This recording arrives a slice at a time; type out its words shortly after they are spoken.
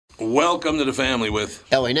Welcome to the family with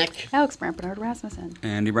Ellie Nick, Alex Brant Bernard Rasmussen,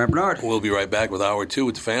 Andy Brant Bernard. We'll be right back with Hour 2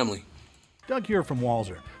 with the family. Doug here from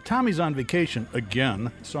Walzer. Tommy's on vacation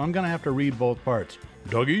again, so I'm going to have to read both parts.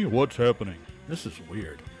 Dougie, what's happening? This is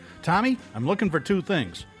weird. Tommy, I'm looking for two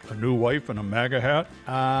things. A new wife and a MAGA hat?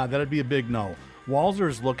 That'd be a big no. Walzer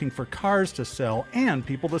is looking for cars to sell and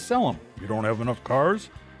people to sell them. You don't have enough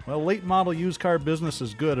cars? Well, late model used car business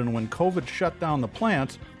is good, and when COVID shut down the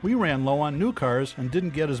plants, we ran low on new cars and didn't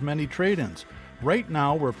get as many trade-ins. Right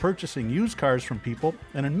now, we're purchasing used cars from people,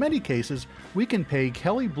 and in many cases, we can pay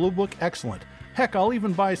Kelley Blue Book excellent. Heck, I'll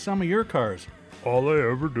even buy some of your cars. All I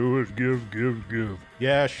ever do is give.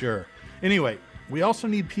 Yeah, sure. Anyway, we also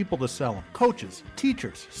need people to sell them. Coaches,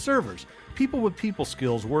 teachers, servers. People with people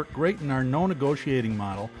skills work great in our no negotiating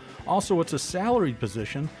model. Also, it's a salaried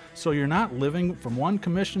position, so you're not living from one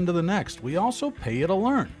commission to the next. We also pay you to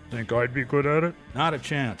learn. Think I'd be good at it? Not a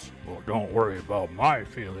chance. Well, don't worry about my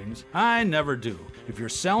feelings. I never do. If you're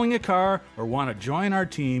selling a car or want to join our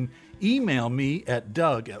team, email me at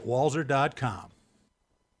doug@walzer.com.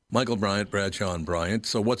 Michael Bryant, Bradshaw and Bryant.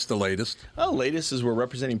 So what's the latest? Well, the latest is we're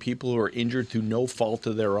representing people who are injured through no fault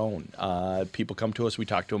of their own. People come to us. We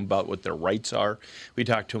talk to them about what their rights are. We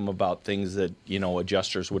talk to them about things that,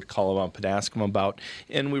 adjusters would call them up and ask them about.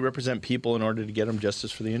 And we represent people in order to get them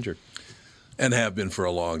justice for the injured. And have been for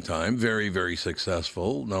a long time. Very, very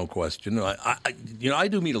successful, no question. I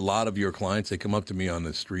do meet a lot of your clients. They come up to me on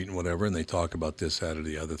the street and whatever, and they talk about this, that, or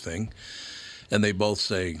the other thing. And they both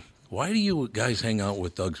say, why do you guys hang out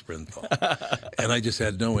with Doug Sprinthal? And I just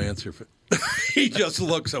had no answer for He just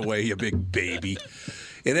looks away, you big baby.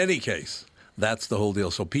 In any case, that's the whole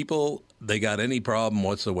deal. So people, they got any problem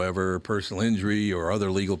whatsoever, personal injury or other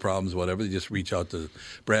legal problems, whatever, they just reach out to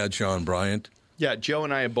Bradshaw and Bryant. Yeah, Joe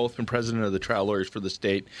and I have both been president of the trial lawyers for the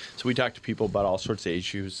state, so we talk to people about all sorts of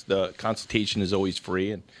issues. The consultation is always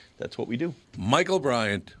free, and that's what we do. Michael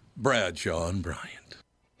Bryant, Bradshaw and Bryant.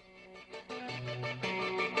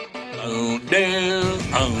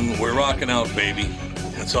 We're rocking out, baby.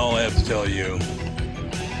 That's all I have to tell you.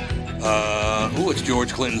 It's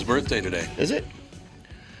George Clinton's birthday today. Is it?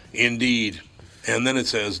 Indeed. And then it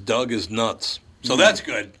says, Doug is nuts. So that's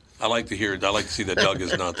good. I like to hear it. I like to see that Doug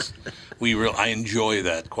is nuts. I enjoy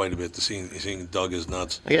that quite a bit, seeing Doug is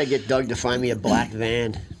nuts. I got to get Doug to find me a black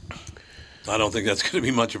van. I don't think that's going to be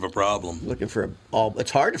much of a problem. Looking for it's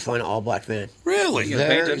hard to find an all-black van. Really?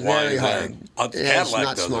 Very hard. It's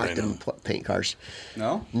not smart to paint cars.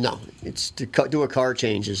 No? No. It's to do a car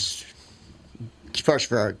change is, first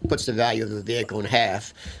puts the value of the vehicle in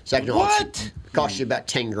half. Second of all, it costs you about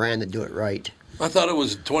 $10,000 to do it right. I thought it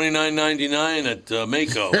was $29.99 at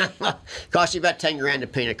Mako. Costs you about $10,000 to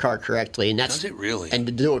paint a car correctly, and does it really? And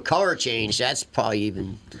to do a color change, that's probably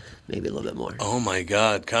even maybe a little bit more. Oh my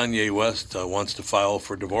God! Kanye West wants to file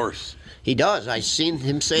for divorce. He does. I've seen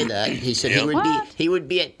him say that. He said he would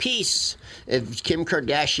be at peace if Kim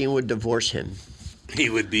Kardashian would divorce him. He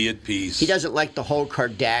would be at peace. He doesn't like the whole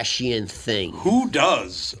Kardashian thing. Who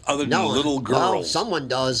does, other than little girls? Well, someone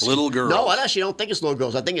does. Little girls. No, I actually don't think it's little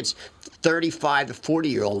girls. I think it's 35 to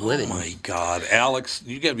 40-year-old women. Oh, my God. Alex,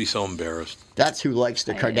 you got to be so embarrassed. That's who likes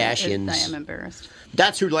the Kardashians. I am embarrassed.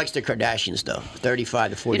 That's who likes the Kardashians, though.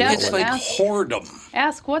 35 to 40-year-old women. It's like whoredom.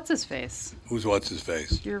 Ask what's-his-face. Who's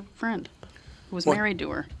what's-his-face? Your friend who was married to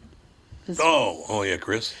her. Oh, yeah,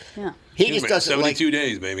 Chris. Yeah. He just doesn't 72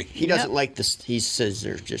 days, baby. He doesn't like this. He says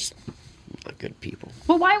they're just not good people.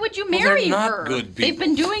 Well, why would you marry they're her? Not good people. They've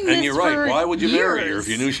been doing this and you're right. for Why would you years. marry her if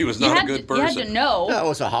you knew she was not a good person? You had to know. That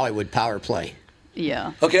was a Hollywood power play.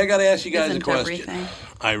 Yeah. Okay, I got to ask you guys a question. Everything.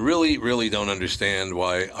 I really, really don't understand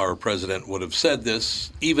why our president would have said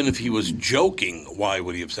this. Even if he was joking, why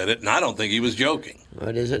would he have said it? And I don't think he was joking.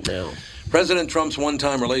 What is it now? President Trump's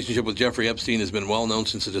one-time relationship with Jeffrey Epstein has been well known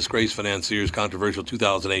since the disgraced financier's controversial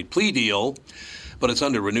 2008 plea deal, but it's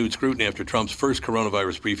under renewed scrutiny after Trump's first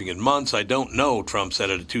coronavirus briefing in months. I don't know, Trump said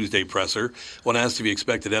at a Tuesday presser when asked if he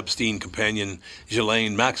expected Epstein companion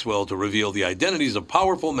Ghislaine Maxwell to reveal the identities of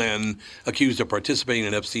powerful men accused of participating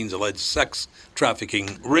in Epstein's alleged sex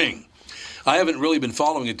trafficking ring. I haven't really been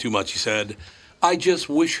following it too much, he said. I just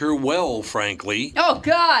wish her well, frankly. Oh,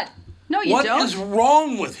 God. No, you don't. What is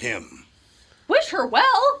wrong with him? Wish her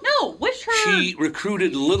well? No, wish wish her. She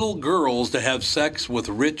recruited little girls to have sex with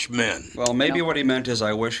rich men. Well, maybe Nope. what he meant is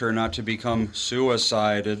I wish her not to become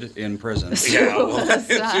suicided in prison. Yeah, well,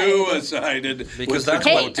 Suicide. suicided. Because with that's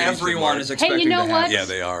the what quotation everyone mark. is expecting Hey, you know to what? happen. Yeah,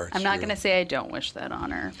 they are. It's I'm not true. going to say I don't wish that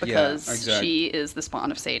on her because exactly. she is the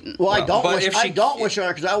spawn of Satan. Well, I don't but wish. if I she- don't wish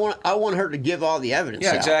her because I want her to give all the evidence.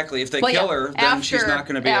 Yeah, out. exactly. If they But kill yeah, her, then she's not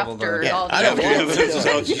going to be able after to. all the I don't Yeah, want this is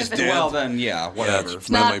how she's dead. Well, then, yeah, whatever. Yeah, It's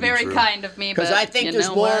that not might be very true. kind of me, Because but I think you there's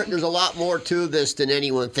know more. what? There's a lot more to this than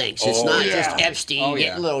anyone thinks. It's Oh, not yeah. just Epstein Oh, yeah.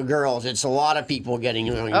 getting little girls. It's a lot of people getting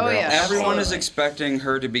little girls. yeah. Everyone is Absolutely. expecting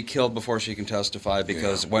her to be killed before she can testify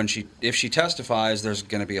because if she testifies, there's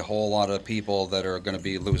going to be a whole lot of people that are going to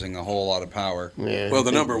be losing a whole lot of power. Yeah. Well,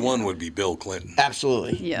 the number one would be Bill Clinton.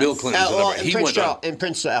 Absolutely. Yes. Bill Clinton's the Well, number. and He Prince went on, Charles and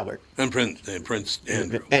Prince Albert. and Prince Andrew. Prince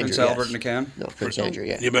Andrew, Albert yes. and McCann? No, Prince Andrew.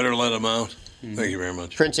 Yeah. You better let him out. Thank you very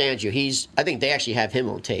much. Prince Andrew. I think they actually have him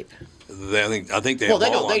on tape. I think they Well, have they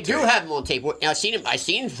all don't. on They do tape. have him on tape. I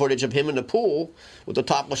seen footage of him in the pool with the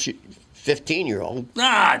topless 15-year-old.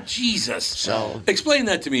 Ah, Jesus. So- Explain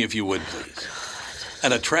that to me if you would, please.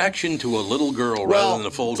 An attraction to a little girl rather than a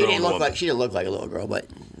she full-grown didn't look woman. like she didn't look like a little girl, but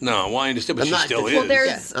No, why understand? But I'm she not. still Well, is.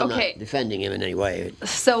 there's- I'm okay. not defending him in any way.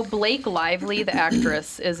 So Blake Lively, the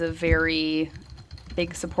actress, is a very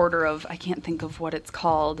big supporter of, I can't think of what it's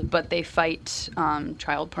called, but they fight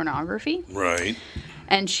child pornography. Right.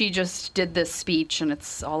 And she just did this speech, and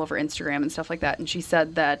it's all over Instagram and stuff like that. And she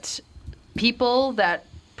said that people that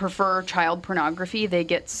prefer child pornography, they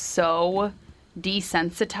get so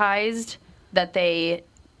desensitized that they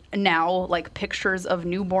now like pictures of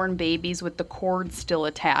newborn babies with the cord still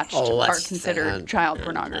attached are considered child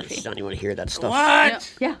pornography. I don't even want to hear that stuff.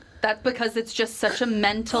 What? Yeah, that's because it's just such a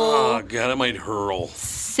mental, Oh, God, I might hurl.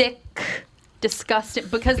 sick, disgusting.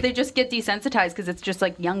 Because they just get desensitized because it's just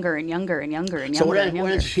like younger and younger and younger and So younger and when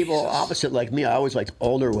younger. it's people opposite like me, I always like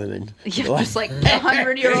older women. Yeah, just like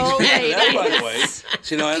 100-year-old That, by the ladies. way.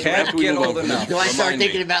 See, now, Can't after we get move old on, enough. Do I start remind me.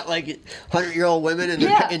 thinking about like 100-year-old women in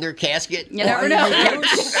Yeah. in their casket? You never know.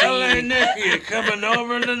 L.A. Nick, you coming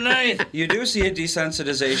over tonight? You do see a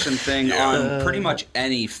desensitization thing on pretty much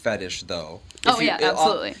any fetish, though. Oh, yeah,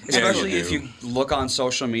 absolutely. Especially Yeah, you if do. you look on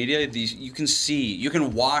social media, you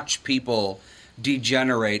can watch people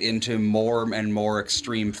degenerate into more and more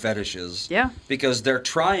extreme fetishes. Yeah. Because they're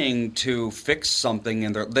trying to fix something,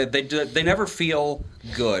 and they never feel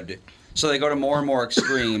good, so they go to more and more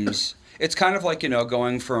extremes. It's kind of like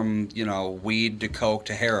going from weed to coke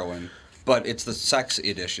to heroin. But it's the sex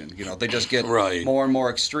edition. They just get Right. more and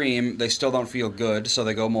more extreme. They still don't feel good, so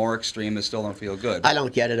they go more extreme. They still don't feel good. I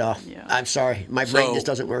don't get it all. Yeah. I'm sorry. My brain So- just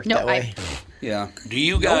doesn't work No, that way. Yeah. Do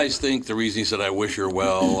you guys think the reason he said I wish her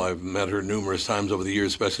well, I've met her numerous times over the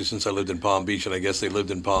years, especially since I lived in Palm Beach, and I guess they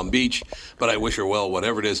lived in Palm Beach, but I wish her well,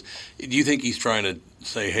 whatever it is. Do you think he's trying to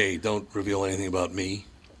say, hey, don't reveal anything about me?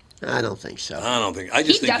 I don't think so. I don't think. I He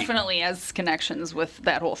just think definitely has connections with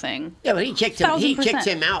that whole thing. Yeah, but he kicked him. He 1000%. kicked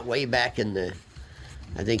him out way back in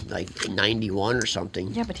I think like in '91 or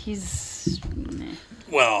something. Yeah, but he's... meh.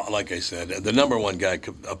 Well, like I said, the number one guy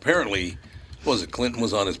apparently, was it Clinton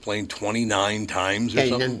was on his plane 29 times or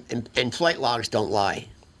something? And flight logs don't lie.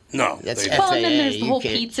 No. That's they- Well, and then FAA, there's the you whole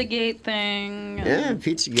can't- Pizzagate thing. Yeah,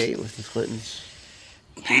 Pizzagate with the Clintons.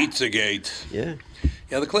 Pizzagate. Yeah,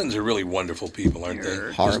 Yeah, the Clintons are really wonderful people, aren't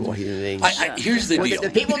they? horrible human beings. Here's the Well, deal. the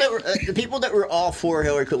people that were all for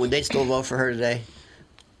Hillary Clinton, would they still vote for her today?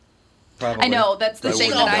 Probably. I know, that's the That thing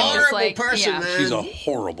would that be I'm a just horrible like... person, yeah. man. She's a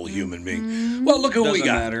horrible human being. Well, look who we Doesn't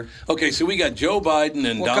got. matter. Okay, so we got Joe Biden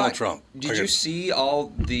and Well, Donald God, Trump. Did Okay. you see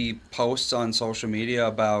all the posts on social media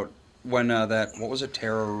about when what was it,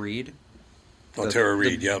 Tara Reid? Oh, Tara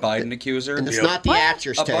Reid, the yeah. Biden accuser? And it's Yep. not the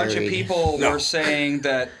actress. A bunch of Terry. people No. were saying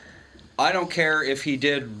that I don't care if he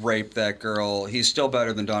did rape that girl, he's still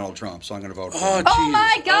better than Donald Trump, so I'm going to vote for him. Oh,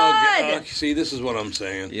 my Jesus. God! See, this is what I'm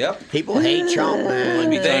saying. Yep. People hate Trump, man.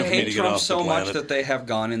 Be They time for me to hate get Trump off the so much planet. that they have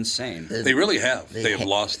gone insane. They really have. They have hate-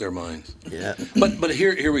 lost their minds. Yeah. But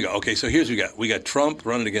here we go. Okay, so here's what we got Trump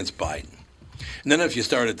running against Biden. And then if you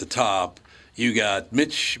start at the top, you got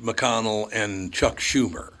Mitch McConnell and Chuck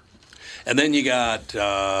Schumer. And then you got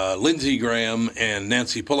Lindsey Graham and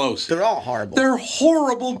Nancy Pelosi. They're all horrible. They're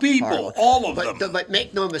horrible people, Horrible. all of but, them. But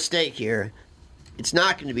make no mistake here, it's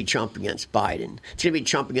not going to be Trump against Biden. It's going to be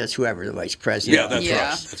Trump against whoever the vice president. Yeah, that's Yeah. right.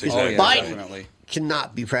 That's Oh, exactly yeah, right. Biden. definitely.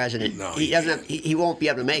 Cannot be president. No, he he doesn't. Have, he won't be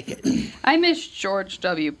able to make it. I miss George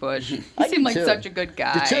W. Bush. He I seemed do like too. such a good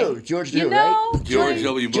guy. The two, George You too, know, right? George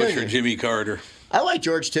W. Bush or Junior. Jimmy Carter. I like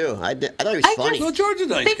George too. I thought he was I funny. Well, George is a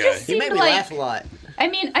nice They guy. just He made seemed me like- laugh a lot. I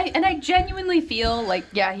mean, I genuinely feel like,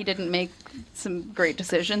 yeah, he didn't make some great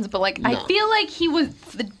decisions, but like, I No. feel like he was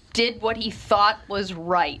the did what he thought was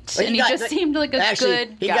right. Well, and he just seemed like a good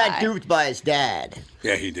guy. He got duped by his dad.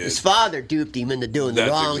 Yeah, he did. His father duped him into doing the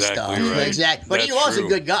wrong exactly stuff. Right. Exactly. But he That's was true. a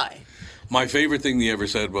good guy. My favorite thing he ever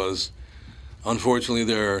said was, unfortunately,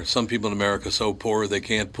 there are some people in America so poor they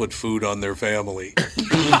can't put food on their family.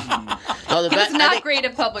 No, He's not great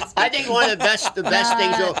at public speaking. I think one of the best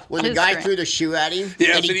things though, when the guy threw the shoe at him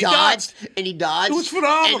and he dodged. It was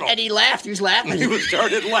phenomenal. And he laughed. He was laughing. He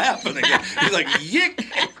started laughing again. He's like, yick.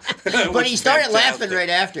 But he started laughing right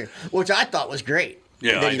after, which I thought was great.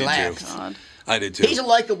 Yeah, and then I he did laughed. too. God. I did too. He's a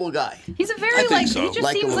likable guy. He's a very, I think so. he just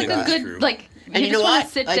Likable seems like guy. a good, True. like, And you know just want what?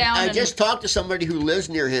 to sit down I and just talked to somebody who lives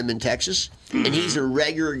near him in Texas, and he's a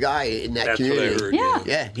regular guy in that That's community. what I heard. Yeah.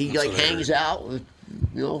 Yeah, he That's like what I hangs heard. out with,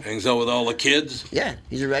 Hangs out with all the kids. Yeah,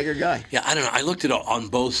 he's a regular guy. Yeah, I don't know. I looked at it on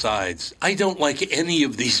both sides. I don't like any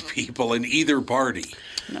of these people in either party.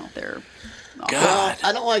 No, they're... God. Well,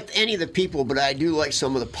 I don't like any of the people, but I do like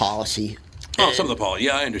some of the policy. Oh, some of the policy.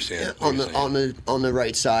 Yeah, I understand. what you're saying. On the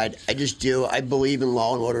right side, I just do. I believe in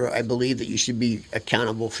law and order. I believe that you should be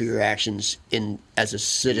accountable for your actions as a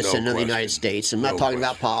citizen of the United States. I'm not talking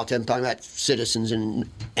about politics. I'm talking about citizens, and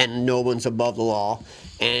no one's above the law.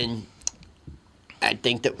 And I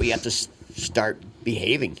think that we have to start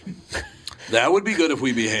behaving. That would be good if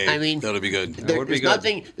we behaved. I mean, that would be good. There's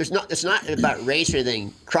nothing. It's not about race or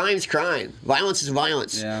anything. Crime's crime. Violence is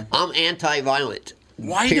violence. Yeah. I'm anti-violent.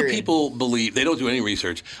 Why Period. do people believe they don't do any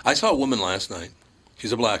research? I saw a woman last night.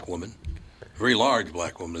 She's a black woman, a very large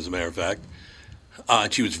black woman, as a matter of fact.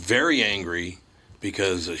 She was very angry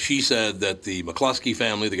because she said that the McCluskey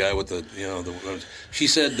family, the guy with she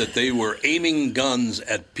said that they were aiming guns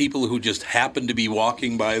at people who just happened to be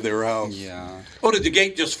walking by their house. Yeah. Oh, did the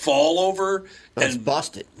gate just fall over? It was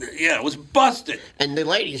busted. Yeah, it was busted. And the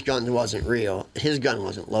lady's gun wasn't real. His gun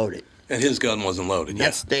wasn't loaded. And his gun wasn't loaded.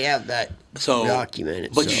 They have that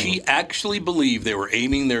documented. But she actually believed they were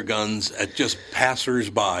aiming their guns at just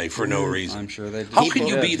passers-by for no reason. I'm sure they did. How can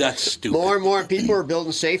you be that stupid? More and more people are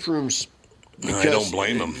building safe rooms. I don't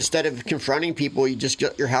blame them. Instead of confronting people, you just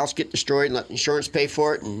get your house get destroyed and let insurance pay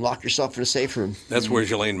for it and lock yourself in a safe room. That's where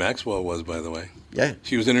Ghislaine Maxwell was, by the way. Yeah.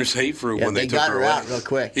 She was in her safe room Yeah, when they took got her her away. out real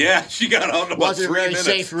quick. Yeah, she got out in about Wasn't a 3 very minutes.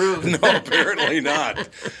 safe room. No, apparently not.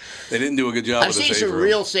 They didn't do a good job I've of the seen safe some room.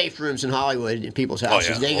 real safe rooms in Hollywood in people's houses.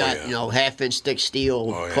 yeah. They Oh, got yeah. half-inch thick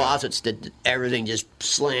steel Oh, yeah. closets that everything just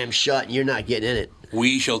slams shut and you're not getting in it.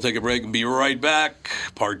 We shall take a break and be right back.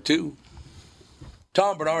 Part 2.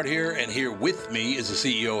 Tom Bernard here, and here with me is the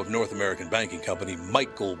CEO of North American Banking Company,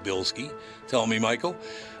 Michael Bilski. Tell me, Michael,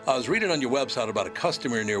 I was reading on your website about a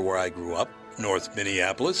customer near where I grew up, North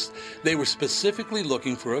Minneapolis. They were specifically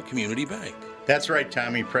looking for a community bank. That's right,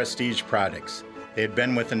 Tommy, Prestige Products. They had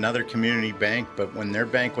been with another community bank, but when their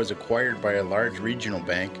bank was acquired by a large regional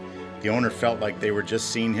bank, the owner felt like they were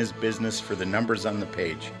just seeing his business for the numbers on the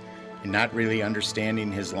page and not really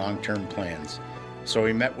understanding his long-term plans. So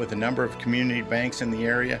he met with a number of community banks in the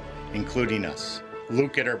area, including us.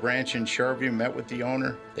 Luke at our branch in Shoreview met with the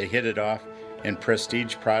owner, they hit it off, and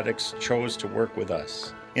Prestige Products chose to work with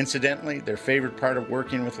us. Incidentally, their favorite part of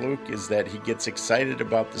working with Luke is that he gets excited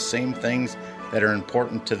about the same things that are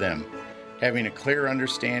important to them. Having a clear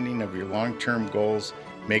understanding of your long-term goals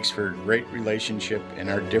makes for a great relationship and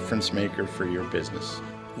our difference maker for your business.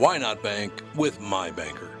 Why not bank with my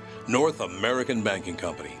banker? North American Banking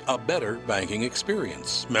Company, a better banking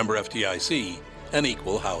experience. Member FDIC, an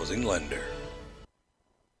equal housing lender.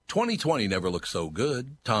 2020 never looked so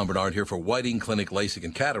good. Tom Bernard here for Whiting Clinic LASIK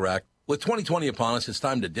and Cataract. With 2020 upon us, it's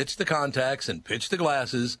time to ditch the contacts and pitch the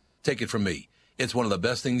glasses. Take it from me. It's one of the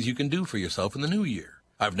best things you can do for yourself in the new year.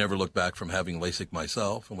 I've never looked back from having LASIK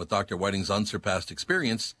myself, and with Dr. Whiting's unsurpassed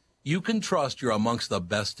experience, you can trust you're amongst the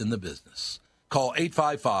best in the business. Call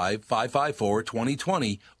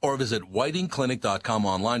 855-554-2020 or visit whitingclinic.com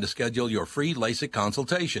online to schedule your free LASIK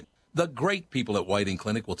consultation. The great people at Whiting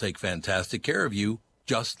Clinic will take fantastic care of you,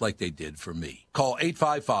 just like they did for me. Call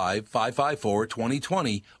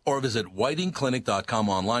 855-554-2020 or visit whitingclinic.com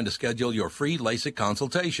online to schedule your free LASIK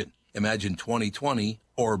consultation. Imagine 2020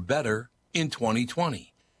 or better in 2020.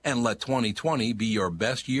 And let 2020 be your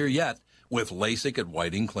best year yet with LASIK at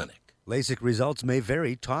Whiting Clinic. LASIK results may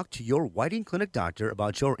vary. Talk to your Whiting Clinic doctor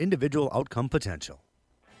about your individual outcome potential.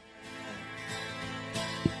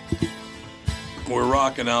 We're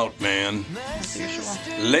rocking out, man. As usual.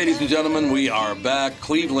 Ladies and gentlemen, we are back.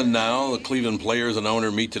 Cleveland now. The Cleveland players and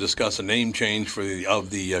owner meet to discuss a name change for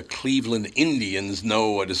the Cleveland Indians.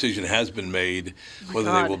 No, a decision has been made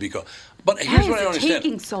whether they will be called. But here's what I don't Why is it understand.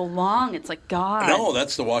 taking so long? It's like, God. No,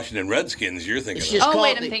 that's the Washington Redskins you're thinking It's of. just Oh, called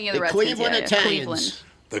wait, I'm thinking of the Redskins. Cleveland Yeah, Italians. Cleveland.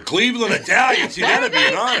 The Cleveland Italians. See, that'd be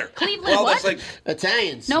an honor. Cleveland what? That's like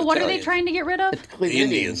Italians. No, what are they Italian. trying to get rid of? Cleveland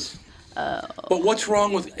Indians. But what's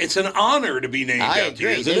wrong with? It's an honor to be named I after you,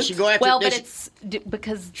 agree. isn't They it? should go after. Well, they but should- it's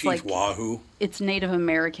because it's Chief like Wahoo. it's Native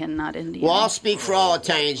American, not Indian. Well, I'll speak for all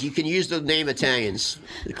Italians. You can use the name Italians.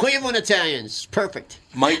 The Cleveland Italians. Perfect.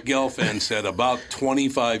 Mike Gelfand said about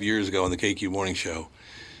 25 years ago on the KQ Morning Show,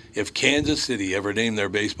 if Kansas City ever named their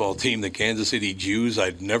baseball team the Kansas City Jews,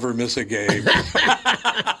 I'd never miss a game.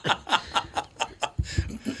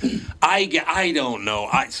 I don't know.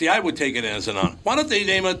 I would take it as an honor. Why don't they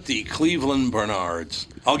name it the Cleveland Bernards?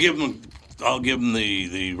 I'll give them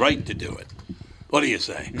the right to do it. What do you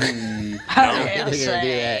say? I'll do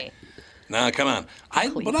say. Nah, come on.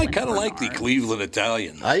 But I kind of like the Cleveland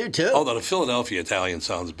Italians. I do too. Although the Philadelphia Italian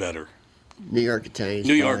sounds better. New York Italians.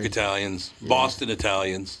 New York fine. Italians, Boston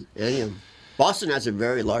Italians. Yeah. Boston has a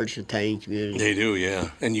very large Italian community. They do, yeah.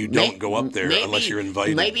 And you don't go up there unless you're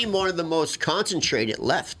invited. Maybe one of the most concentrated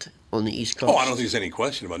left on the East Coast. Oh, I don't think there's any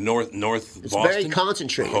question about North It's Boston. very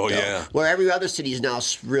concentrated. Oh, though, yeah. Where every other city is now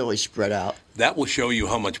really spread out. That will show you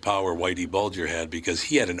how much power Whitey Bulger had because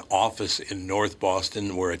he had an office in North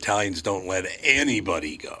Boston where Italians don't let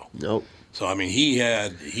anybody go. Nope. So, I mean,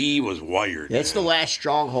 he was wired. It's the last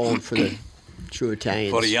stronghold for the true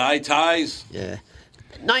Italians. For the eye ties. Yeah.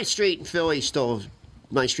 9th Street in Philly still,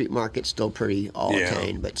 9th Street Market's still pretty all Yeah.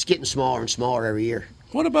 Italian, but it's getting smaller and smaller every year.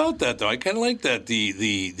 What about that, though? I kind of like that.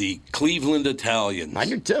 The Cleveland Italians. I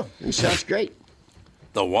do too. It sounds great.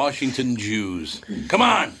 The Washington Jews. Come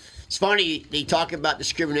on. It's funny, they talk about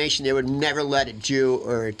discrimination. They would never let a Jew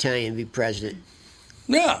or Italian be president.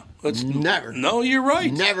 Yeah. Never. No, you're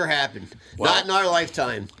right. Never happened. Well- Not in our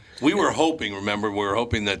lifetime. We were hoping, remember,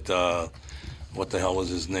 that, what the hell was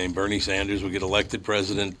his name? Bernie Sanders would get elected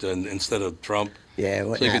president instead of Trump. Yeah,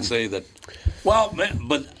 what So you could happened? say that, well, man,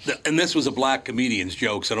 and this was a black comedian's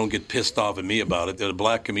joke, so don't get pissed off at me about it. That a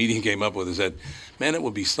black comedian came up with and said, man, it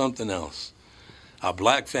would be something else. A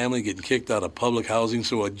black family getting kicked out of public housing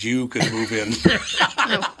so a Jew could move in.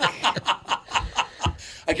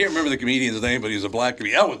 I can't remember the comedian's name, but he was a black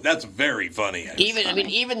comedian. That's very funny.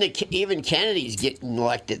 Even Kennedy's getting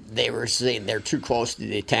elected. They were saying they're too close to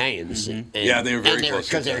the Italians. Mm-hmm. Yeah, they were very close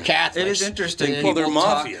to because they were Catholics. It is interesting. And- Well, they're People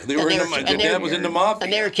talk- mafia. My dad was into mafia.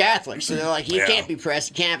 And they were Catholics, so they're like, you Yeah. can't be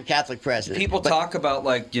president. You can't have a Catholic president. People But- talk about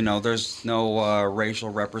there's no racial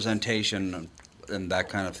representation and that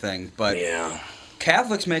kind of thing, but Yeah.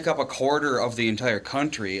 Catholics make up a quarter of the entire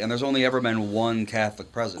country, and there's only ever been one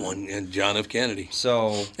Catholic president. One, and John F. Kennedy.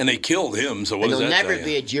 So And they killed him, so what And does there'll that never tell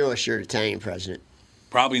be you? a Jewish or Italian president.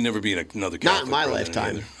 Probably never be another Catholic Not in my president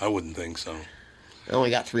lifetime. either. I wouldn't think so. I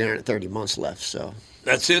only got 330 months left, so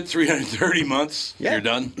That's it, 330 months? Yeah. You're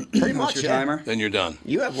done? pretty what's much. your yeah. timer? Then you're done.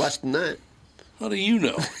 You have less than that. How do you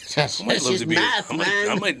know? That's just math, man.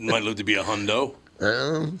 I might live to be a hundo.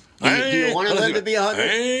 Do you want to live to be 100?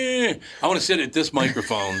 Hey, I want to sit at this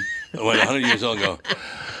microphone when 100 years old and go,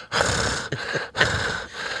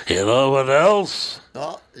 you know what else?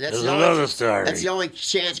 Oh, There's another story. That's the only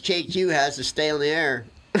chance KQ has to stay on the air.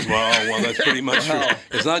 Well, that's pretty much true.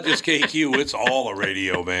 It's not just KQ; it's all a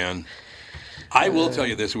radio, man. I will tell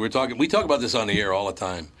you this: we talk about this on the air all the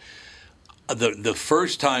time. The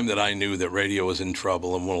first time that I knew that radio was in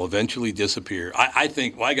trouble and will eventually disappear, I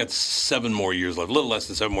think. Well, I got 7 more years left, a little less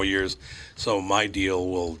than 7 more years. So my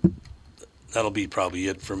deal that'll be probably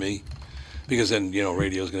it for me, because then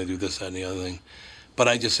radio's going to do this, that, and the other thing. But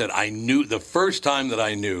I just said I knew the first time that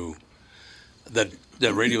I knew that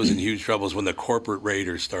radio was in huge trouble is when the corporate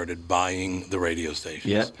raiders started buying the radio stations.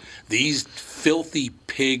 Yeah. These filthy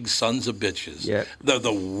pig sons of bitches. Yeah. They're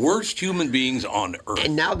the worst human beings on earth.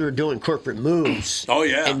 And now they're doing corporate moves. Oh,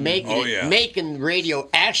 yeah. And making radio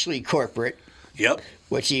actually corporate, Yep.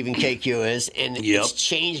 which even KQ is, and Yep. it's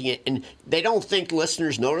changing it. And they don't think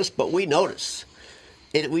listeners notice, but we notice.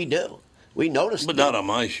 We do. We notice. But not on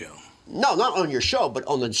my show. No, not on your show, but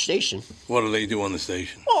on the station. What do they do on the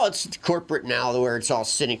station? Oh, it's corporate now, where it's all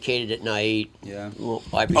syndicated at night. Yeah. Well,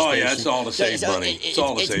 every Oh, yeah, station. it's all to save money. It's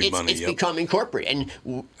all to save money, It's yep. becoming corporate, and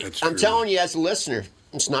That's I'm true. telling you, as a listener,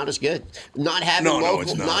 it's not as good. Not having No,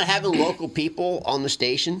 it's not. not having local people on the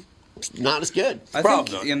station, it's not as good. I Problem.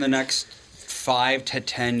 think in the next 5 to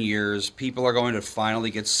 10 years, people are going to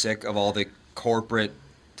finally get sick of all the corporate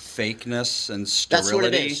fakeness and sterility. That's what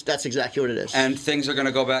it is. That's exactly what it is. And things are going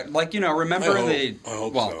to go back. Like, remember I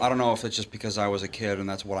hope well, so. I don't know if it's just because I was a kid and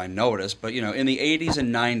that's what I noticed, but, in the 80s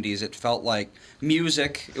and 90s, it felt like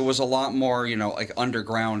music, it was a lot more, like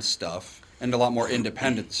underground stuff and a lot more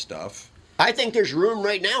independent stuff. I think there's room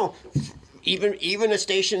right now, even a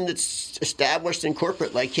station that's established in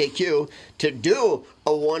corporate like KQ, to do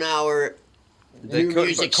a 1 hour They new could,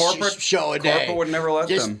 music but corporate show a day. Corporate would never let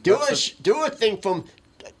Just them. do a thing from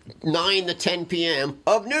 9 to 10 p.m.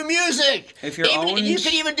 of new music. If you're You owned-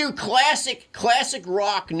 could even do classic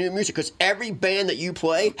rock new music, because every band that you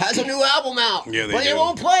play has a new album out. Yeah, they but they do.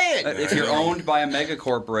 won't play it. If you're owned by a mega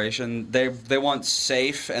corporation, they want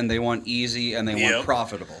safe and they want easy and they want Yep.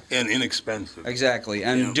 profitable. And inexpensive. Exactly.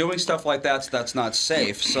 And Yeah. doing stuff like that's not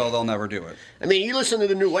safe, so they'll never do it. I mean, you listen to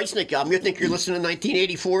the new Whitesnake album, you think you're listening to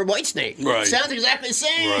 1984 Whitesnake. Right. Sounds exactly the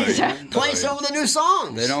same. Right. Play Right. some of the new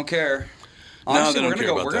songs. They don't care. No, Honestly, they don't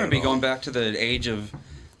care about we're that gonna at be all. going back to the age of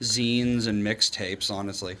zines and mixtapes,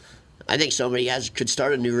 honestly. I think somebody could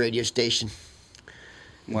start a new radio station.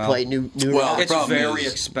 Well, Play new Well, rock. it's problem very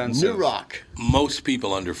is expensive. New rock. Most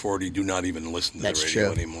people under 40 do not even listen to That's the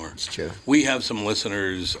radio true. anymore. It's true. We have some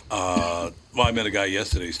listeners. Well, I met a guy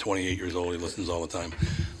yesterday. He's 28 years old. He listens all the time.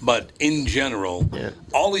 But in general,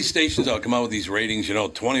 all these stations that come out with these ratings,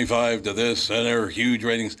 25 to this, and they're huge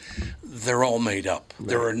ratings. They're all made up.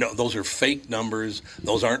 Those are fake numbers.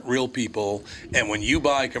 Those aren't real people. And when you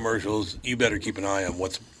buy commercials, you better keep an eye on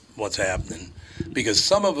what's happening, because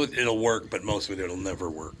some of it'll work, but most of it'll never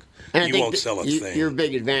work. And I You think won't sell a thing. Your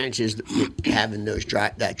big advantage is having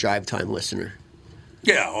that drive time listener.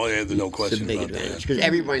 Yeah, there's no It's a question big about advantage that. because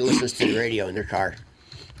everybody listens to the radio in their car.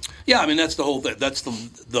 Yeah, I mean that's the whole thing. That's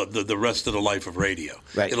the rest of the life of radio.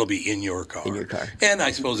 Right. It'll be in your car. In your car. And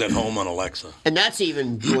I suppose at home on Alexa. And that's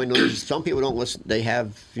even when some people don't listen. They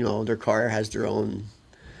have, their car has their own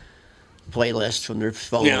playlist from their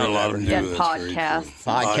phone. Yeah, or a lot of them do. Yeah, That's very podcasts.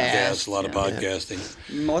 true. Podcasts, a lot of yeah. podcasting.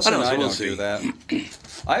 Melissa and I so we'll don't see. do that.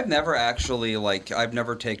 I've never actually I've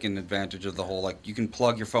never taken advantage of the whole you can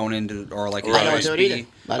plug your phone into or Right. I don't do it either. USB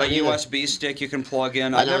I don't either. USB stick you can plug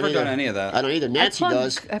in. I I've don't never either. done any of that. I don't either. Nancy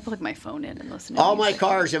does. I plug my phone in and listen to All my music.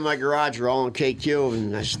 cars in my garage are all on KQ,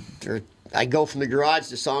 and I go from the garage,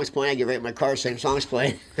 the song's playing, I get right in my car, same song's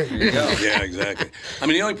playing. There you go. Yeah, exactly. I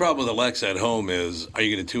mean, the only problem with Alexa at home is, are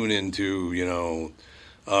you going to tune into,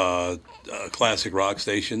 a classic rock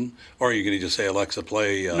station, or are you going to just say, Alexa,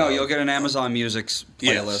 play? No, you'll get an Amazon Music's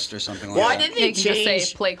Yes. playlist or something like Why that. didn't You they can just say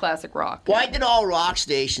change? play classic rock. Why did all rock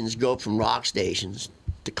stations go from rock stations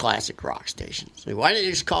to classic rock stations? Why didn't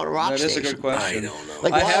they just call it a rock That is a station? good question. I don't know.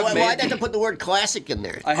 Like, I have why made- did they have to put the word classic in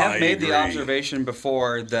there? I have I made the agree. observation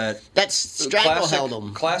before that That's stranglehold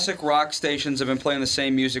them. classic rock stations have been playing the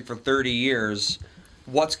same music for 30 years.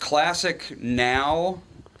 What's classic now,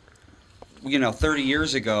 30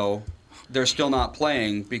 years ago, they're still not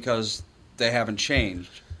playing because they haven't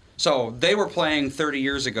changed. So they were playing 30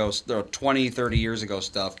 years ago, 20, 30 years ago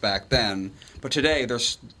stuff back then, but today they're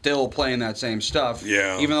still playing that same stuff.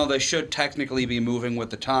 Yeah. Even though they should technically be moving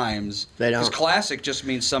with the times. They don't. Because classic just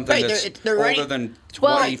means something Right, that's they're older writing- than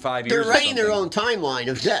Well, 25 They're years or writing their something. own timeline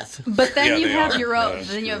of death. But then Yeah, you they have are. your Yeah, own. that's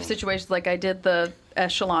Then you have true. situations like I did the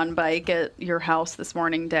echelon bike at your house this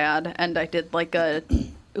morning, Dad, and I did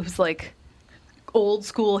it was like old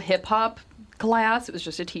school hip hop class. It was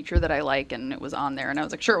just a teacher that I like, and it was on there, and I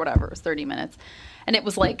was like, sure, whatever. It was 30 minutes, and it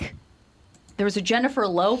was like there was a Jennifer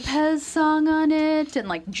Lopez song on it,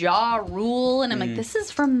 and Ja Rule, and I'm like, this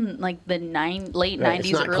is from like the late Right, it's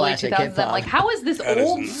 90s, not early classic 2000s. I'm hip-hop. like, how is this That is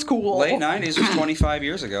old school? Late 90s was 25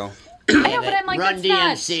 years ago. I know, but I'm like, Run that's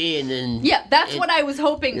not. DMC and then Yeah, that's and- what I was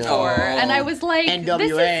hoping Yeah. for, Oh. and I was like, NWA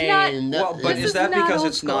this is not. and Well, but This is that not because old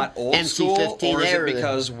it's school. not old school, MC-15 or is it era.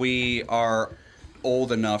 because we are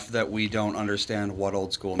old enough that we don't understand what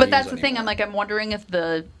old school means But that's the thing. anymore? I'm wondering if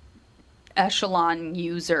the echelon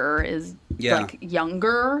user is Yeah.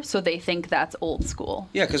 younger, so they think that's old school.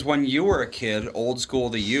 Yeah, because when you were a kid, old school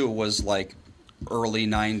to you was like early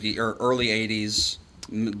 90s or early 80s,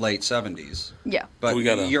 late 70s. Yeah. But We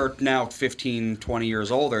gotta- you're now 15, 20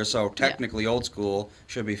 years older, so technically old school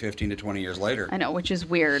should be 15 to 20 years later. I know, which is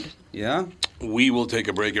weird. Yeah? We will take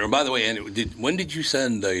a break here. And by the way, when did you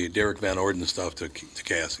send the Derek Van Orden stuff to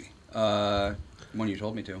Cassie? When you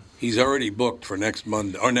told me to. He's already booked for next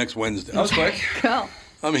Monday or next Wednesday. That was quick. Cool.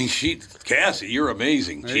 I mean, Cassie, you're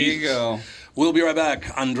amazing. There you go. We'll be right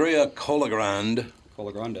back. Andrea Colagrande.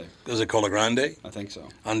 Cola Grande. Is it Colagrande? I think so.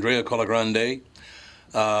 Andrea Colagrande.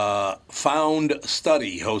 Found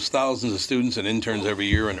Study hosts thousands of students and interns every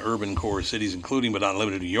year in urban core cities, including but not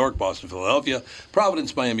limited to New York, Boston, Philadelphia,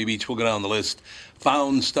 Providence, Miami Beach. We'll go down the list.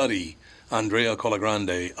 Found Study. Andrea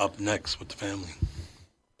Colagrande up next with the family.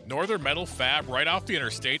 Northern Metal Fab, right off the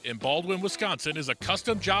interstate in Baldwin, Wisconsin, is a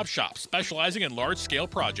custom job shop specializing in large-scale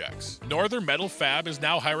projects. Northern Metal Fab is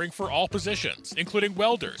now hiring for all positions, including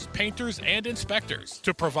welders, painters, and inspectors,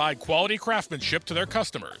 to provide quality craftsmanship to their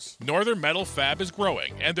customers. Northern Metal Fab is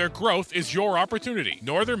growing, and their growth is your opportunity.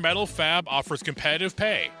 Northern Metal Fab offers competitive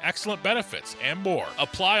pay, excellent benefits, and more.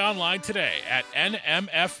 Apply online today at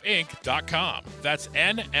nmfinc.com. That's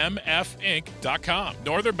nmfinc.com.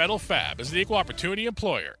 Northern Metal Fab is an equal opportunity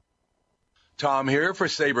employer. Tom here for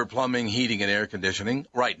Sabre Plumbing, Heating, and Air Conditioning.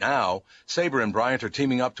 Right now, Sabre and Bryant are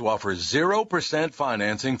teaming up to offer 0%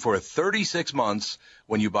 financing for 36 months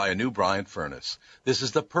when you buy a new Bryant furnace. This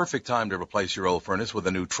is the perfect time to replace your old furnace with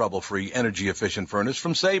a new trouble-free, energy-efficient furnace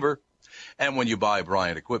from Sabre. And when you buy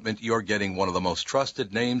Bryant equipment, you're getting one of the most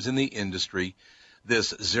trusted names in the industry.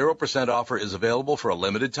 This 0% offer is available for a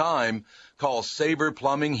limited time. Call Sabre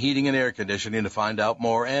Plumbing, Heating, and Air Conditioning to find out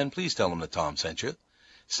more, and please tell them that Tom sent you.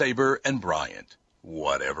 Sabre and Bryant,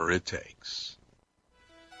 whatever it takes.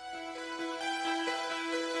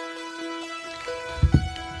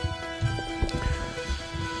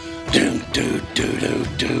 Dude.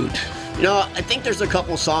 You know, I think there's a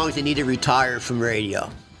couple songs that need to retire from radio.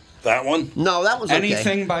 That one? No, that was okay.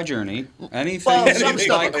 Anything by Journey. Anything, Well, some by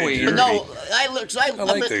stuff. Queen. No, I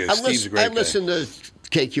listen to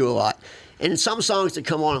KQ a lot, and some songs that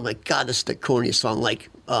come on, I'm like, God, this is the corniest song, like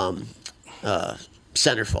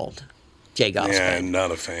Centerfold. Jay Gospel. Yeah, I'm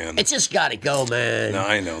not a fan. It's just got to go, man. No,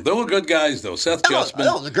 I know. They were good guys, though. Seth Justman.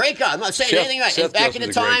 No, the great guy. I'm not saying anything right. Back in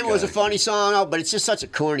the time, it was a funny song, but it's just such a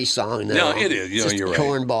corny song now. No, it is. You're right.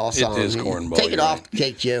 Cornball song. It is cornball. Take it off,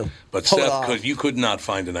 KQ. But Seth, you could not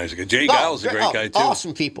find a nicer guy. Jay Giles is a great guy, too.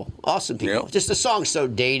 Awesome people. Yep. Just the song's so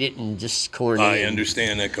dated and just corny. I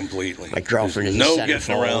understand that completely. My girlfriend is no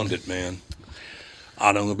getting around it, man.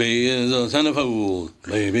 I don't be a centerfold,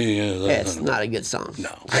 baby. It's not a good song.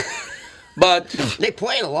 No. But they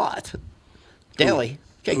play it a lot. Daily.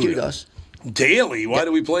 KQ does. Daily? Why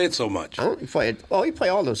do we play it so much? I don't play it. Oh, you play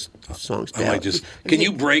all those songs. Can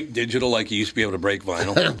you break digital like you used to be able to break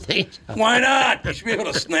vinyl? I don't think so. Why not? You should be able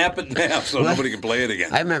to snap it in half so nobody can play it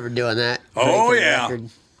again. I remember doing that. Oh, yeah.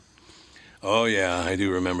 Oh, yeah, I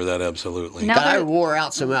do remember that absolutely. But I wore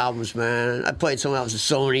out some albums, man. I played some albums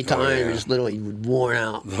so many times, it was literally worn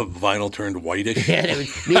out. The vinyl turned whitish? Yeah,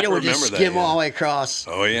 Nita would just skim all the way across.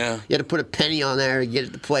 Oh, yeah? You had to put a penny on there to get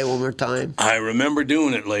it to play one more time. I remember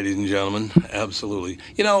doing it, ladies and gentlemen. Absolutely.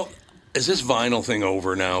 You know, is this vinyl thing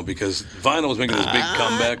over now? Because vinyl was making this big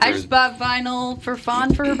comeback. I just bought vinyl for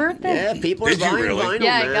Fawn for her birthday. Yeah, people are buying vinyl.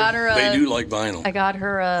 Yeah, man. I got her. They do like vinyl. I got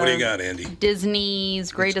her. What do you got, Andy?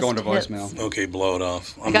 Disney's greatest hits. Going to voicemail. Okay, blow it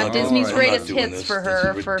off. I got Disney's greatest hits for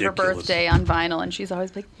her birthday on vinyl, and she's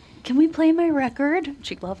always like, "Can we play my record?"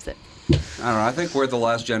 She loves it. I don't know. I think we're the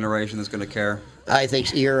last generation that's going to care. I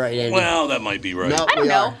think you're right, Andy. Well, that might be right. No, I don't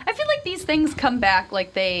know. I feel like these things come back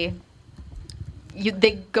like they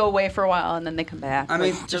go away for a while and then they come back. I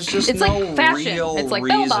mean, there's just it's no like fashion. real It's like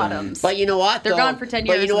reason. bell bottoms. But you know what? They're gone for 10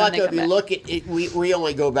 years. But you know what? And then If you look at it, we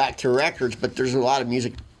only go back to records, but there's a lot of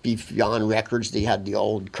music beyond records. They had the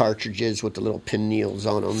old cartridges with the little pin neels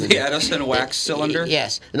on them. The Edison wax cylinder?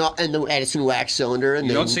 Yes, and the Edison wax cylinder. And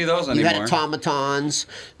you don't see those anymore. You had automatons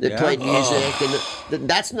that played music, and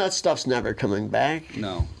that stuff's never coming back.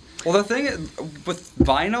 No. Well, the thing is, with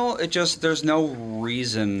vinyl, there's no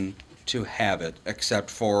reason to have it except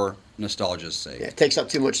for nostalgia's sake. Yeah, it takes up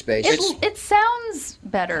too much space. It sounds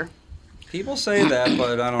better. People say that,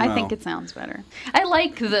 but I don't know. I think it sounds better. I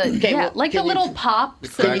like the little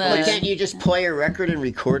pops. Can't you just play a record and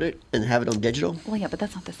record it and have it on digital? Well, yeah, but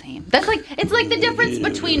that's not the same. It's like the difference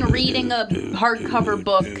between reading a hardcover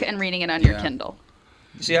book and reading it on your Kindle.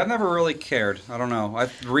 See, I've never really cared. I don't know.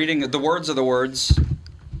 Reading the words are the words.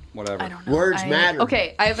 Whatever. I don't know. Words matter.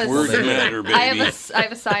 Okay, I have a words matter, baby. I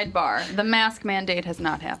have a sidebar. The mask mandate has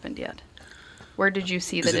not happened yet. Where did you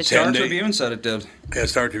see that? Star Tribune said it did. Yeah,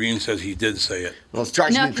 Star Tribune says he did say it. Well, Star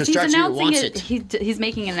Tribune wants it. He's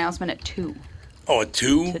making an announcement at 2. Oh, at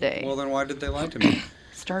 2 today. Well, then why did they lie to me?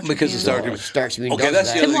 Because the Star Tribune. Okay,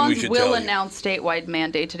 that's the other thing we should tell you. will announce statewide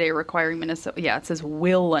mandate today requiring Minnesota. Yeah, it says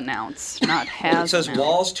will announce, not has. It says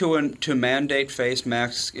walls to mandate face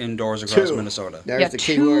masks indoors across Minnesota. There's the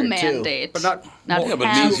key word, mandate, but not but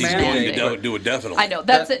means he's going to do it definitely. I know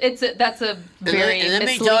that's a very and let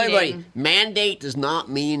me tell everybody, mandate does not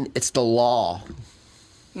mean it's the law.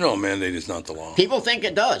 No, mandate is not the law. People think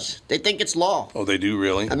it does. They think it's law. Oh, they do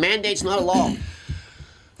really? A mandate's not a law.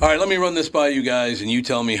 All right, let me run this by you guys, and you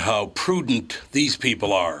tell me how prudent these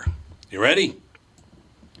people are. You ready?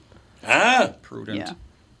 Prudent. Yeah.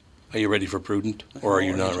 Are you ready for prudent, or are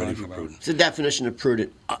you not ready for prudent? It's the definition of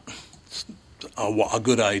prudent. a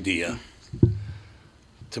good idea.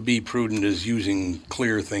 To be prudent is using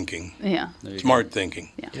clear thinking. Yeah. Smart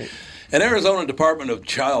thinking. Yeah. An Arizona Department of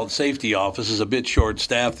Child Safety office is a bit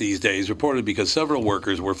short-staffed these days, reported because several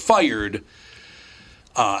workers were fired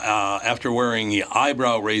after wearing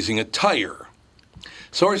eyebrow-raising attire.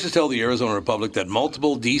 Sources tell the Arizona Republic that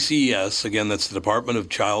multiple DCS, again, that's the Department of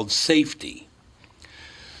Child Safety,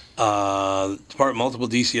 multiple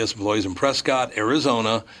DCS employees in Prescott,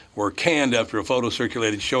 Arizona, were canned after a photo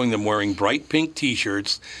circulated showing them wearing bright pink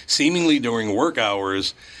T-shirts, seemingly during work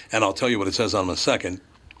hours, and I'll tell you what it says on them in a second.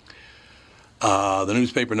 The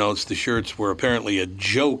newspaper notes the shirts were apparently a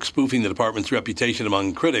joke, spoofing the department's reputation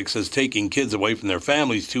among critics as taking kids away from their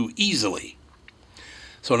families too easily.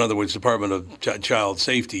 So in other words, Department of Child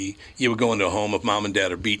Safety, you would go into a home if mom and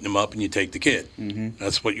dad are beating them up and you take the kid. Mm-hmm.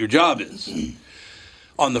 That's what your job is.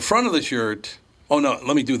 On the front of the shirt, oh no,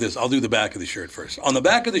 let me do this. I'll do the back of the shirt first. On the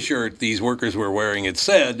back of the shirt these workers were wearing, it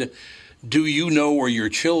said, "Do you know where your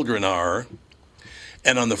children are?"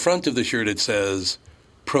 And on the front of the shirt it says,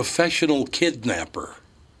 "Professional kidnapper."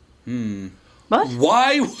 What?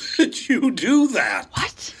 Why would you do that?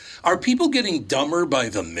 What? Are people getting dumber by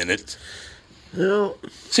the minute? No.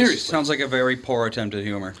 Seriously. Sounds like a very poor attempt at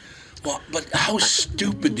humor. Well, but how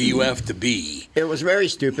stupid do you have to be? It was very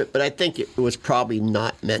stupid, but I think it was probably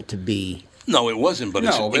not meant to be. No, it wasn't, but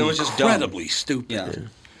No, it's it was just dumb. incredibly stupid. Yeah.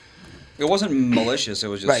 It wasn't malicious. It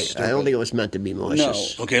was just Right. stupid. I don't think it was meant to be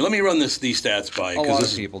malicious. Okay, let me run these stats by you. A lot of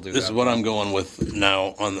this, people do This that. is what I'm going with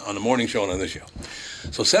now on the morning show and on this show.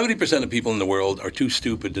 So 70% of people in the world are too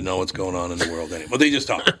stupid to know what's going on in the world anymore. Well, they just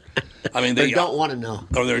are. I mean, They don't want to know.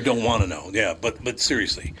 Or they don't want to know. Yeah, but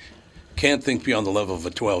seriously, can't think beyond the level of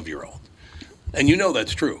a 12-year-old. And you know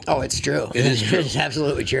that's true. Oh, it's true. It is true. It's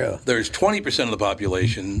absolutely true. There's 20% of the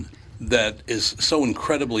population that is so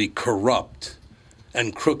incredibly corrupt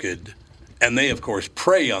and crooked, and they, of course,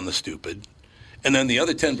 prey on the stupid. And then the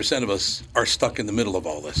other 10% of us are stuck in the middle of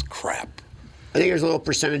all this crap. I think there's a little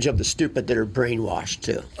percentage of the stupid that are brainwashed,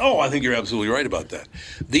 too. Oh, I think you're absolutely right about that.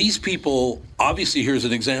 These people, obviously, here's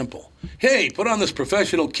an example. Hey, put on this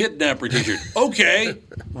professional kidnapper t-shirt. Okay,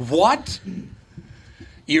 what?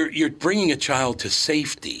 You're bringing a child to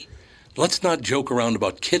safety. Let's not joke around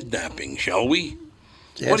about kidnapping, shall we?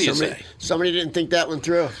 Yeah, what do you say? Somebody didn't think that one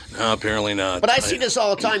through. No, apparently not. But I see this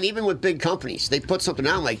all the time, even with big companies. They put something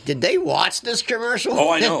out like, did they watch this commercial?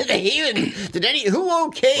 Oh, I know. Who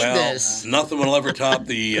okayed this? Nothing will ever top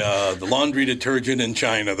the laundry detergent in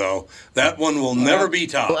China, though. That one will never be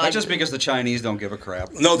topped. That's just because the Chinese don't give a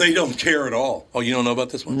crap. No, they don't care at all. Oh, you don't know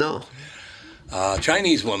about this one? No.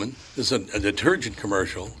 Chinese woman. This is a detergent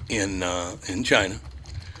commercial in China.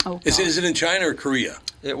 Oh, Is it in China or Korea?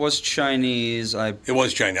 It was Chinese. It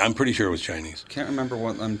was China. I'm pretty sure it was Chinese. Can't remember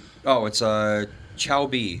what. It's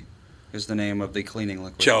Qiao Bella is the name of the cleaning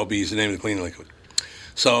liquid. Qiao Bella is the name of the cleaning liquid.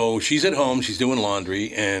 So she's at home. She's doing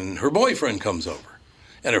laundry, and her boyfriend comes over,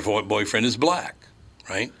 and her boyfriend is black.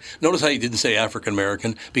 Right? Notice how he didn't say African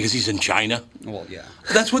American because he's in China. Well, yeah.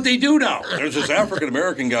 That's what they do now. There's this African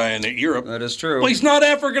American guy in Europe. That is true. Well, he's not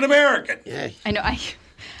African American. Yeah. I know.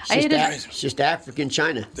 It's just African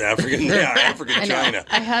China. African China.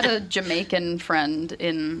 I had a Jamaican friend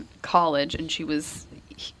in college, and she went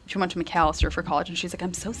to McAllister for college, and she's like,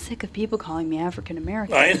 "I'm so sick of people calling me African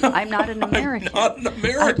American. I'm not an American. I'm not an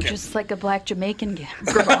American. I'm just like a black Jamaican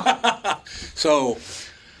girl." So,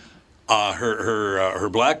 her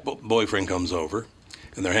black boyfriend comes over,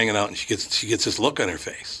 and they're hanging out, and she gets this look on her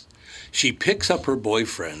face. She picks up her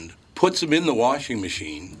boyfriend, puts him in the washing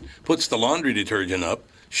machine, puts the laundry detergent up,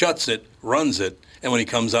 shuts it, runs it, and when he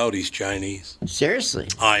comes out, he's Chinese. Seriously?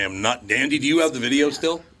 I am not. Dandy, do you have the video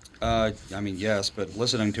still? Yes, but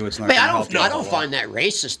listening to it's not going to help you. I don't find that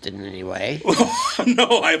racist in any way.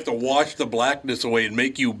 No, I have to wash the blackness away and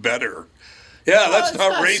make you better. Yeah, that's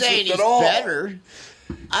not racist at all. Better.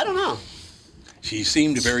 I don't know. She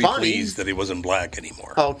seemed very funny. pleased that he wasn't black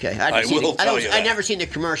anymore. Okay, I will tell you that. I've never seen the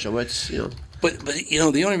commercial. It's But the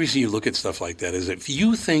only reason you look at stuff like that is if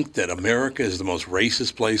you think that America is the most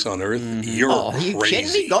racist place on earth, you're are you crazy.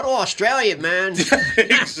 kidding me? Go to Australia, man.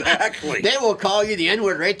 Exactly. They will call you the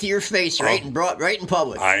N-word right to your face, right in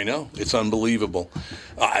public. I know. It's unbelievable.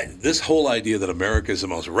 This whole idea that America is the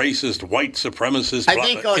most racist, white supremacist,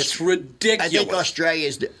 it's ridiculous. I think Australia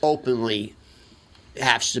is openly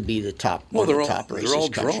has to be the top, one of the top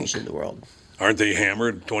racist countries in the world. Aren't they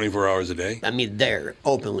hammered 24 hours a day? I mean, they're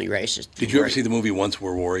openly racist. Did you ever see the movie Once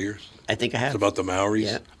We're Warriors? I think I have. It's about the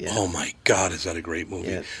Maoris? Yeah. Oh, my God, is that a great movie.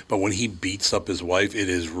 Yeah. But when he beats up his wife, it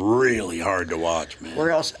is really hard to watch, man.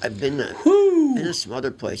 Where else? I've been to some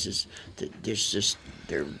other places. Japan's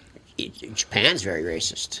very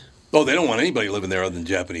racist. Oh, they don't want anybody living there other than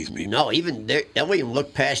Japanese people. No, they'll even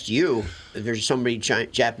look past you if there's somebody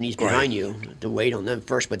Japanese behind you to wait on them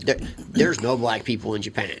first. But there's no black people in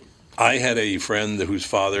Japan. I had a friend whose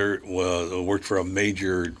father worked for a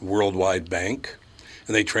major worldwide bank,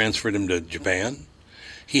 and they transferred him to Japan.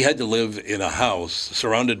 He had to live in a house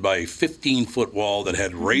surrounded by a 15-foot wall that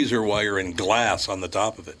had razor wire and glass on the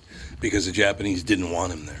top of it because the Japanese didn't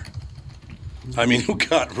want him there. I mean, it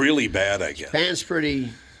got really bad, I guess. Japan's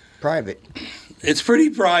pretty private. It's pretty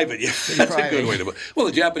private. Yeah, that's a good way to put it. Well,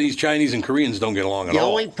 the Japanese, Chinese, and Koreans don't get along at all. The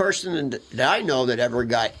only person that I know that ever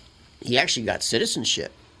he actually got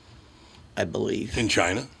citizenship, I believe. In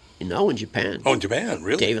China? No, in Japan. Oh, in Japan,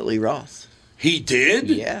 really? David Lee Roth. He did?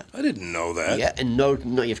 Yeah. I didn't know that. Yeah, and no,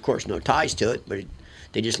 of course, no ties to it, but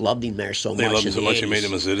they just loved him there so much. They loved him so much they made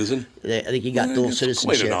him a citizen? I think he got dual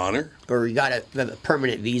citizenship. Quite an honor. Or he got a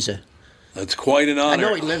permanent visa. That's quite an honor. I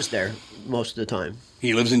know he lives there most of the time.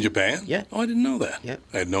 He lives in Japan? Yeah. Oh, I didn't know that. Yeah.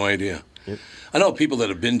 I had no idea. Yep. I know people that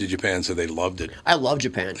have been to Japan said they loved it. I love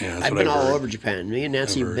Japan. Yeah, I've been all over Japan. Me and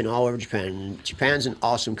Nancy have been all over Japan. Japan's an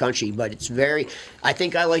awesome country, but it's I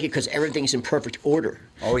think I like it because everything's in perfect order.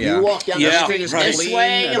 Oh, yeah. You walk down the street right. this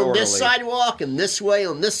way and on this sidewalk, and this way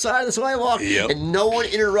on this side of the sidewalk, and no one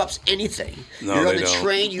interrupts anything. No, You're on the don't.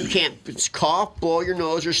 train, you can't cough, blow your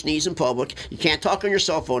nose, or sneeze in public. You can't talk on your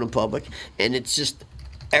cell phone in public, and it's just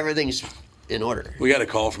everything's in order. We got a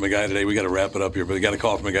call from a guy today. We got to wrap it up here, but we got a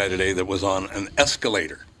call from a guy today that was on an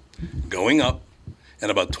escalator going up,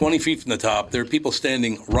 and about 20 feet from the top, there are people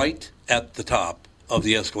standing right at the top of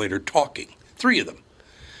the escalator talking, 3 of them.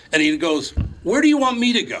 And he goes, "Where do you want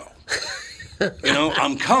me to go?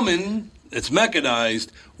 I'm coming. It's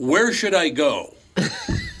mechanized. Where should I go?"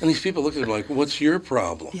 And these people look at him like, "What's your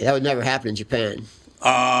problem?" Yeah, that would never happen in Japan.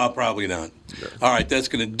 Probably not. All right, that's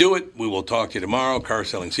going to do it. We will talk to you tomorrow. Car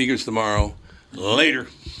Selling Secrets tomorrow. Later.